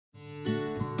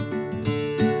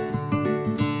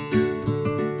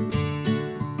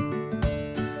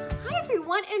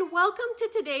welcome to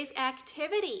today's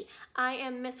activity. I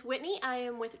am Miss Whitney. I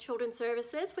am with Children's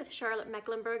Services with Charlotte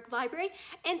Mecklenburg Library,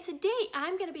 and today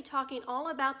I'm going to be talking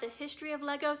all about the history of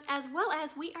Legos, as well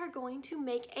as we are going to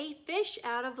make a fish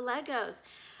out of Legos.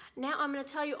 Now I'm going to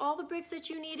tell you all the bricks that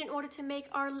you need in order to make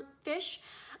our fish.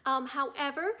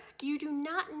 However, you do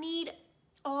not need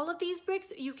all of these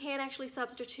bricks. You can actually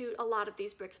substitute a lot of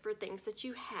these bricks for things that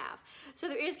you have. So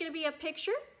there is going to be a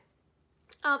picture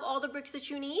of all the bricks that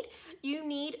you need. You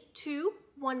need 2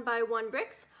 1x1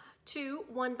 bricks, 2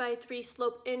 1x3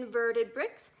 slope inverted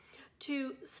bricks,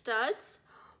 2 studs,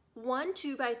 1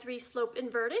 2x3 slope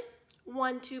inverted,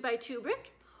 1 2x2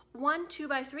 brick, 1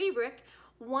 2x3 brick,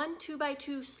 1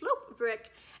 2x2 slope brick,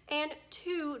 and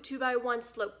 2 2x1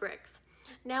 slope bricks.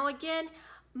 Now again,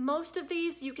 most of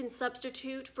these you can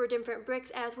substitute for different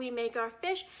bricks as we make our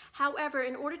fish. However,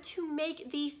 in order to make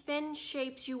the fin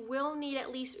shapes, you will need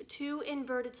at least 2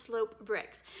 inverted slope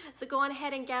bricks. So go on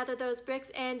ahead and gather those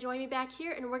bricks and join me back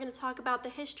here, and we're going to talk about the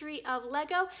history of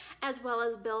Lego as well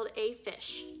as build a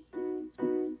fish.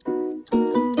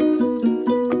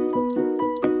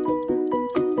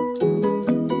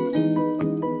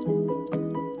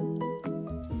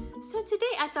 So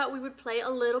today I thought we would play a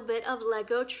little bit of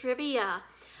Lego trivia.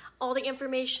 All the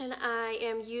information I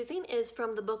am using is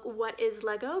from the book What is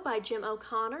Lego by Jim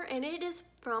O'Connor, and it is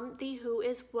from the Who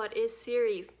is What is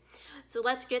series. So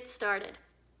let's get started.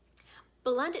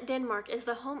 Billund, Denmark is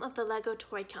the home of the Lego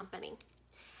toy company.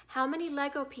 How many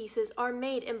Lego pieces are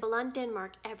made in Billund,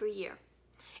 Denmark every year?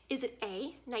 Is it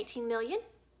A, 19 million,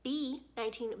 B,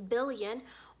 19 billion,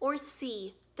 or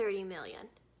C, 30 million?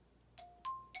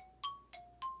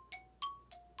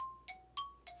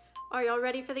 Are y'all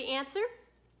ready for the answer?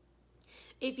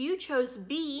 If you chose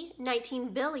B, 19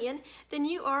 billion, then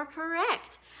you are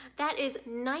correct. That is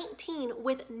 19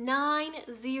 with 9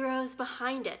 zeros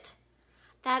behind it.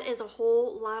 That is a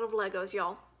whole lot of Legos,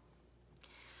 y'all.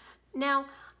 Now,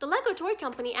 the Lego Toy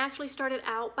Company actually started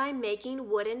out by making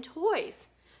wooden toys.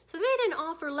 So they didn't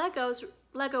offer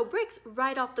Lego bricks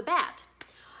right off the bat.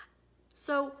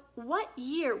 So what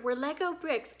year were Lego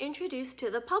bricks introduced to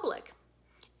the public?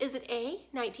 Is it A,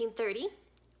 1930?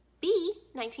 B,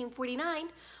 1949,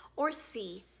 or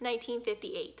C,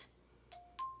 1958?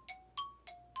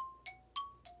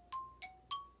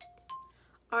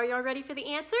 Are y'all ready for the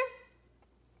answer?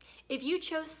 If you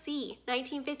chose C,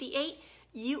 1958,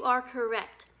 you are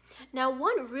correct. Now,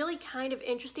 one really kind of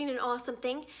interesting and awesome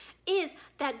thing is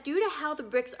that due to how the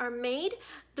bricks are made,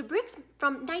 the bricks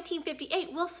from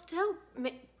 1958 will still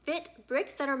fit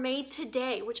bricks that are made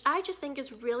today, which I just think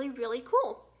is really, really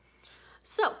cool.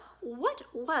 So, what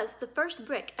was the first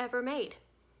brick ever made?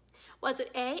 Was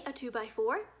it A, a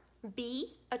 2x4,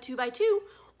 B, a 2x2,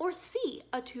 or C,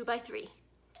 a 2x3?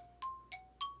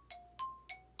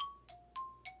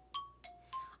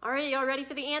 All right, y'all ready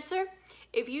for the answer?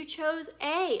 If you chose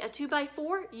A, a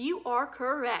 2x4, you are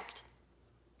correct.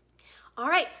 All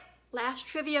right, last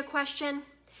trivia question.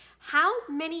 How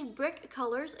many brick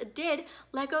colors did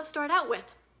Lego start out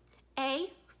with?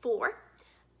 A, 4,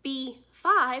 B,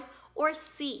 5, or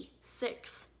C,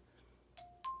 6?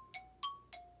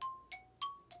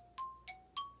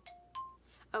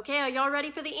 Okay, are y'all ready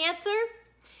for the answer?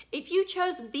 If you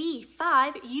chose B,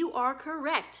 5, you are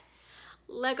correct.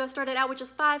 Lego started out with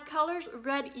just 5 colors: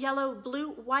 red, yellow,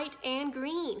 blue, white, and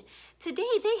green.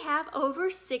 Today they have over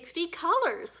 60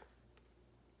 colors.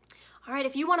 All right,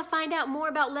 if you want to find out more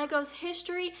about Lego's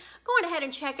history, go on ahead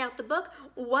and check out the book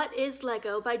What is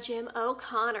Lego by Jim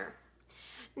O'Connor.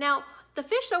 Now, the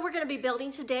fish that we're going to be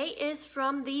building today is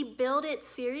from the Build It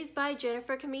series by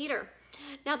Jennifer Comeder.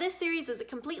 Now, this series is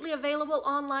completely available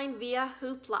online via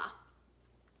Hoopla.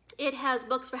 It has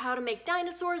books for how to make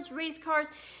dinosaurs, race cars,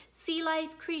 sea life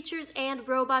creatures, and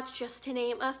robots, just to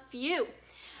name a few.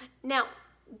 Now,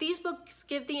 these books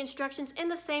give the instructions in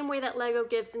the same way that Lego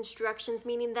gives instructions,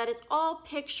 meaning that it's all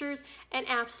pictures and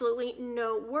absolutely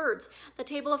no words. The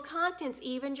table of contents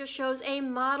even just shows a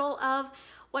model of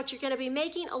what you're going to be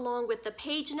making along with the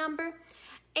page number.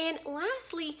 And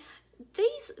lastly,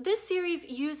 this series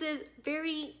uses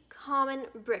very common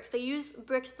bricks. They use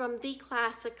bricks from the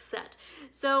classic set.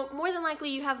 So more than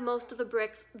likely you have most of the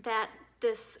bricks that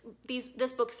this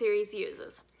book series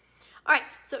uses. All right,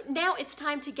 so now it's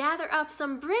time to gather up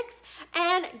some bricks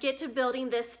and get to building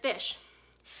this fish.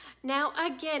 Now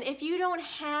again, if you don't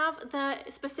have the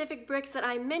specific bricks that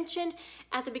I mentioned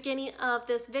at the beginning of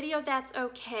this video, that's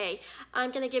okay.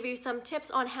 I'm going to give you some tips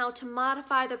on how to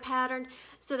modify the pattern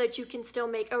so that you can still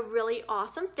make a really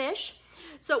awesome fish.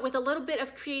 So with a little bit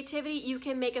of creativity, you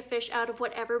can make a fish out of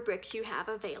whatever bricks you have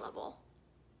available.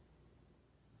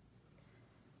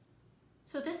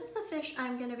 So this is the fish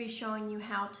I'm going to be showing you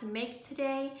how to make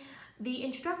today. The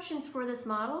instructions for this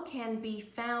model can be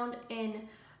found in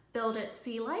Build It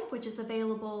See Life, which is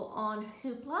available on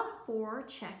Hoopla for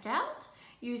checkout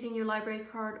using your library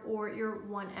card or your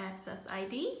One Access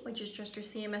ID, which is just your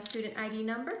CMS student ID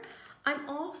number. I'm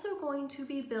also going to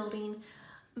be building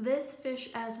this fish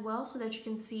as well so that you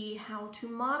can see how to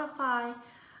modify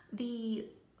the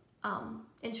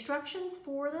instructions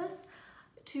for this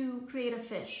to create a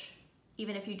fish,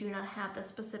 even if you do not have the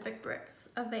specific bricks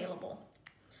available.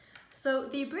 So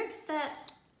the bricks that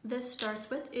this starts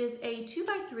with is a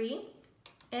 2x3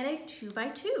 and a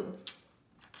 2x2.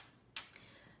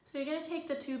 So you're going to take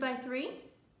the 2x3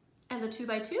 and the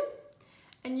 2x2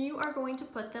 and you are going to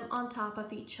put them on top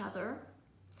of each other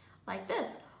like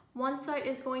this. One side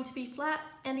is going to be flat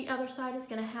and the other side is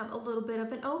going to have a little bit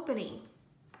of an opening.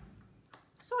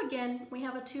 So again, we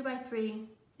have a 2x3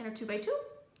 and a 2x2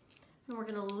 and we're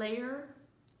going to layer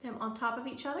them on top of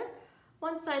each other.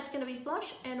 One side's going to be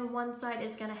flush and one side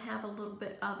is going to have a little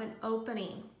bit of an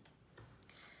opening.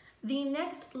 The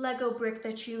next Lego brick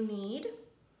that you need,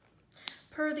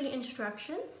 per the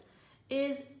instructions,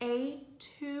 is a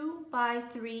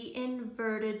 2x3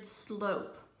 inverted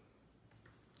slope.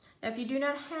 Now, if you do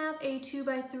not have a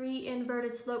 2x3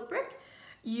 inverted slope brick,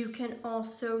 you can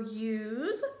also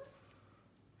use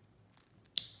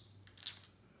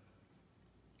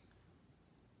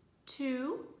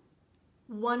two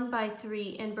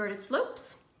 1x3 inverted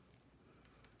slopes.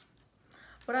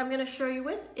 What I'm going to show you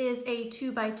with is a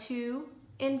 2x2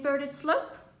 inverted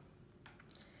slope.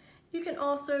 You can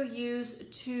also use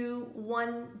two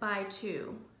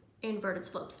 1x2 inverted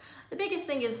slopes. The biggest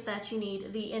thing is that you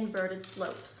need the inverted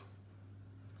slopes.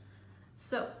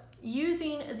 So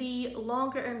using the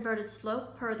longer inverted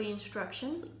slope per the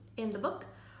instructions in the book,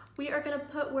 we are going to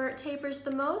put where it tapers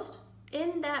the most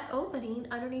in that opening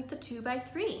underneath the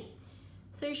 2x3.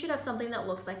 So you should have something that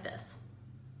looks like this.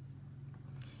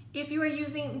 If you are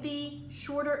using the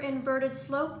shorter inverted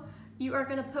slope, you are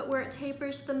going to put where it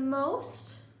tapers the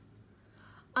most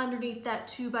underneath that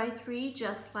 2x3,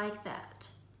 just like that.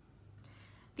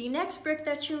 The next brick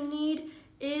that you need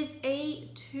is a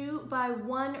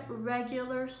 2x1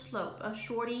 regular slope, a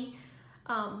shorty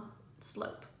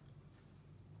slope.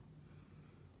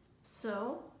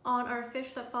 So on our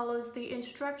fish that follows the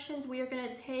instructions, we are going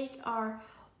to take our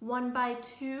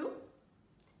 1x2. You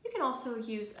can also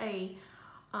use a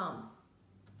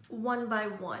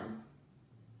 1x1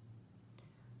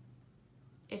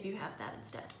 if you have that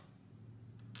instead.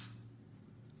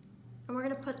 And we're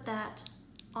going to put that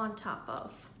on top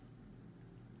of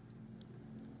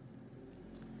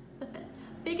the fin.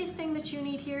 Biggest thing that you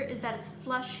need here is that it's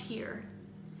flush here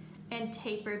and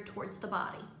tapered towards the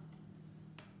body.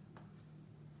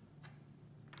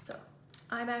 So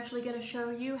I'm actually going to show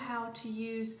you how to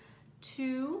use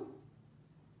two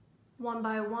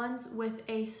 1x1s with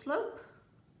a slope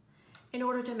in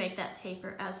order to make that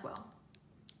taper as well.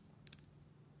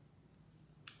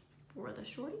 For the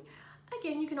shorty,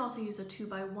 again, you can also use a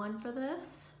 2x1 for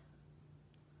this.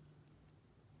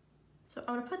 So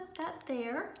I'm going to put that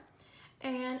there,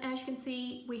 and as you can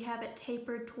see, we have it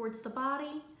tapered towards the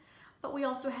body, but we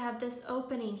also have this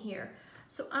opening here.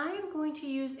 So I am going to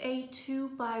use a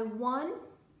 2x1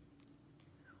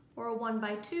 or a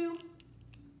 1x2,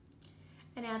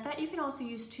 and at that you can also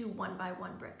use two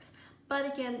 1x1 bricks. But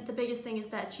again, the biggest thing is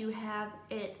that you have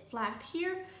it flat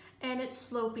here and it's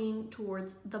sloping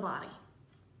towards the body.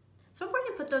 So we're going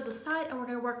to put those aside and we're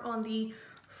going to work on the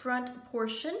front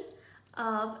portion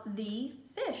of the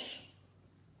fish.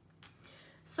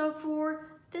 So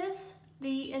for this,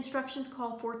 the instructions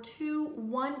call for two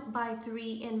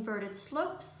 1x3 inverted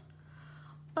slopes,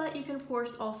 but you can of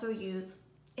course also use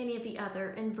any of the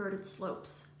other inverted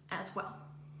slopes as well.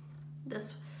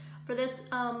 For this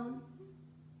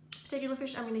particular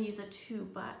fish, I'm going to use a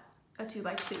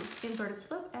 2x2 inverted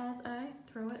slope as I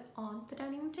throw it on the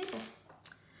dining room table.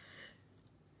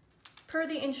 Per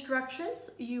the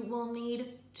instructions, you will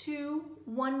need two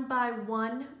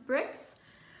 1x1 bricks.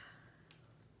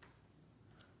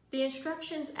 The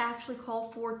instructions actually call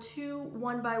for two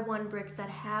 1x1 bricks that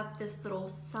have this little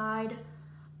side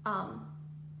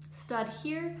stud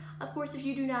here. Of course, if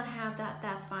you do not have that,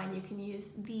 that's fine. You can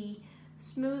use the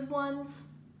smooth ones.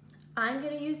 I'm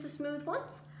going to use the smooth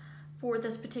ones for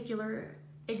this particular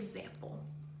example.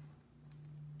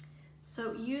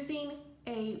 So using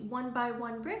a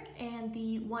 1x1 brick and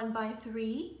the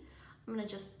 1x3, I'm going to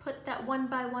just put that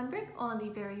 1x1 brick on the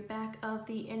very back of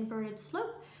the inverted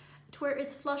slope to where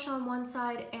it's flush on one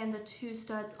side and the two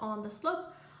studs on the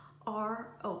slope are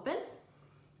open.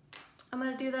 I'm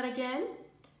going to do that again.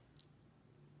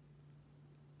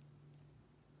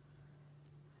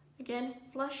 Again,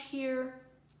 flush here,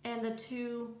 and the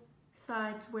two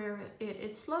sides where it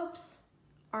is slopes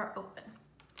are open.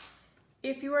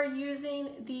 If you are using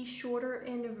the shorter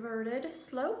inverted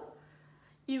slope,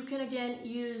 you can again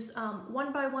use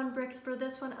 1x1 bricks for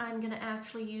this one. I'm gonna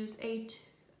actually use a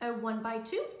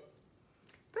 1x2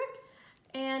 brick.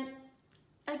 And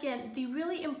again, the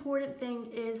really important thing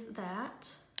is that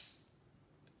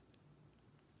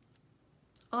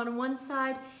on one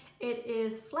side it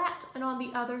is flat, and on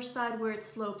the other side where it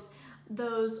slopes,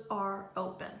 those are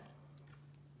open.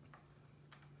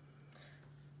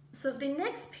 So the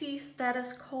next piece that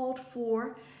is called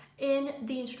for in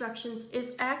the instructions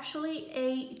is actually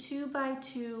a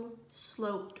 2x2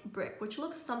 sloped brick, which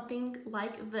looks something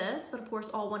like this, but of course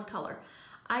all one color.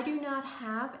 I do not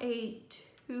have a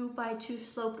 2x2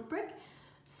 sloped brick,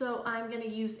 so I'm gonna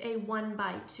use a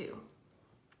 1x2.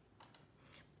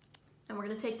 And we're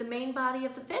gonna take the main body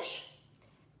of the fish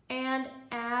and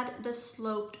add the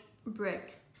sloped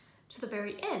brick to the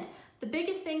very end. The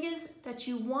biggest thing is that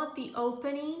you want the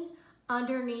opening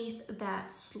underneath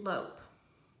that slope.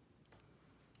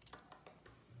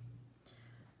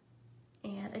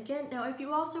 And again, now if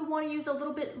you also want to use a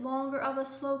little bit longer of a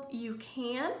slope, you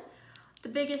can. The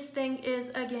biggest thing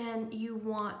is, again, you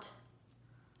want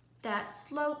that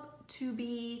slope to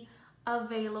be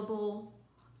available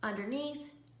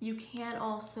underneath. You can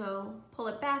also pull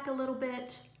it back a little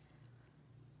bit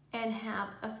and have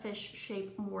a fish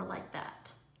shape more like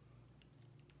that.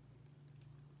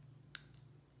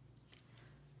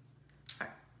 All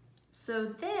right. So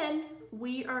then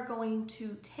we are going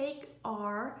to take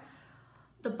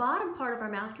the bottom part of our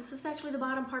mouth, because this is actually the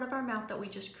bottom part of our mouth that we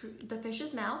just the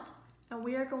fish's mouth, and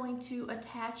we are going to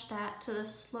attach that to the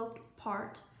sloped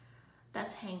part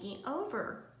that's hanging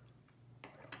over.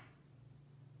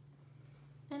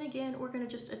 And again, we're going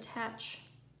to just attach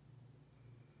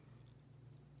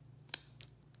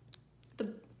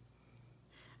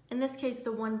in this case,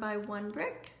 the 1x1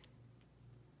 brick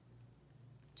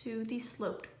to the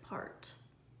sloped part.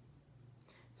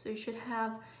 So you should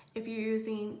have, if you're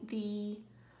using the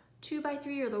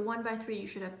 2x3 or the 1x3, you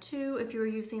should have 2. If you're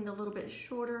using the little bit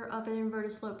shorter of an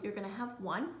inverted slope, you're going to have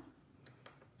 1. I'm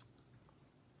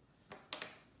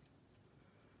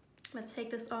going to take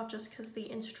this off just because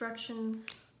the instructions,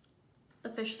 the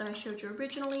fish that I showed you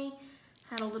originally,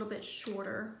 had a little bit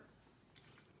shorter.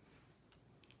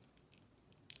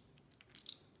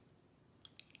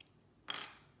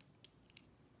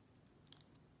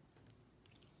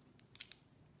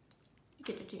 You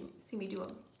get to see me do a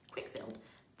quick build.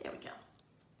 There we go.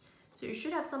 So you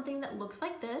should have something that looks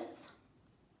like this.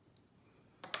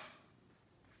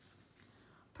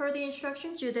 Per the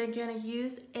instructions, you're then going to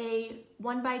use a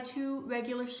 1x2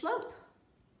 regular slope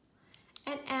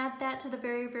and add that to the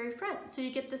very, very front, so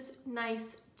you get this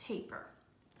nice taper.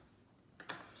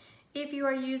 If you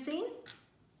are using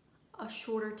a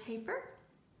shorter taper,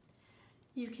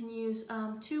 you can use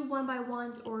 2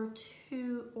 1x1s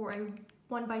or a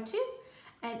 1x2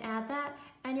 and add that,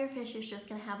 and your fish is just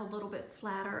going to have a little bit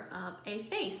flatter of a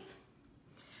face.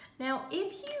 Now,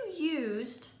 if you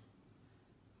used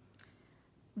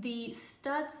the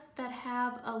studs that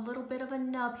have a little bit of a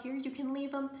nub here, you can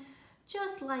leave them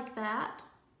just like that,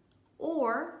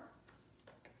 or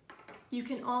you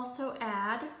can also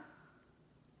add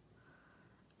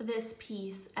this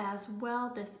piece as well.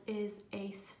 This is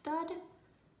a stud,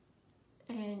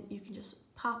 and you can just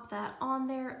pop that on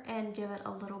there and give it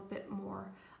a little bit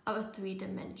more of a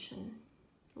 3-dimension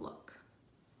look.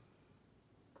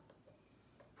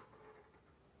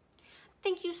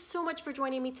 Thank you so much for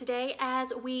joining me today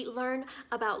as we learn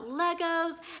about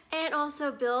Legos and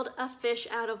also build a fish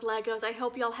out of Legos. I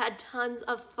hope y'all had tons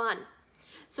of fun.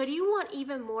 So do you want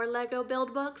even more Lego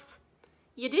build books?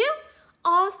 You do?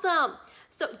 Awesome!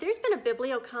 So there's been a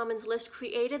Bibliocommons list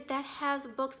created that has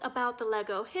books about the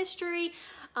Lego history,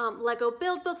 Lego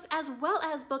build books, as well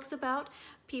as books about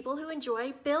people who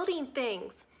enjoy building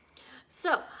things.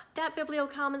 So that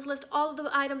Bibliocommons list, all of the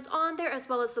items on there, as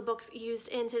well as the books used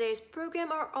in today's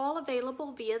program, are all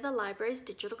available via the library's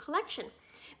digital collection.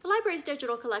 The library's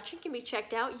digital collection can be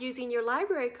checked out using your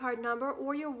library card number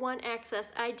or your One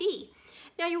Access ID.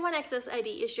 Now, your One Access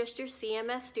ID is just your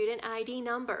CMS student ID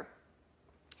number.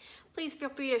 Please feel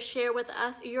free to share with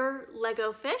us your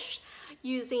Lego fish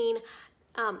using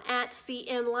at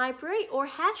CMLibrary or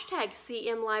hashtag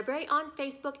CMLibrary on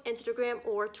Facebook, Instagram,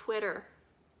 or Twitter.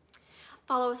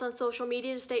 Follow us on social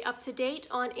media to stay up to date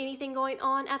on anything going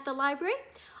on at the library.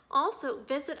 Also,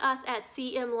 visit us at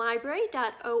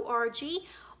cmlibrary.org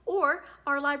or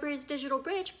our library's digital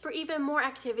branch for even more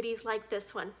activities like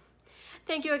this one.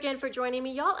 Thank you again for joining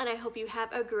me, y'all, and I hope you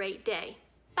have a great day.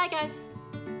 Bye, guys.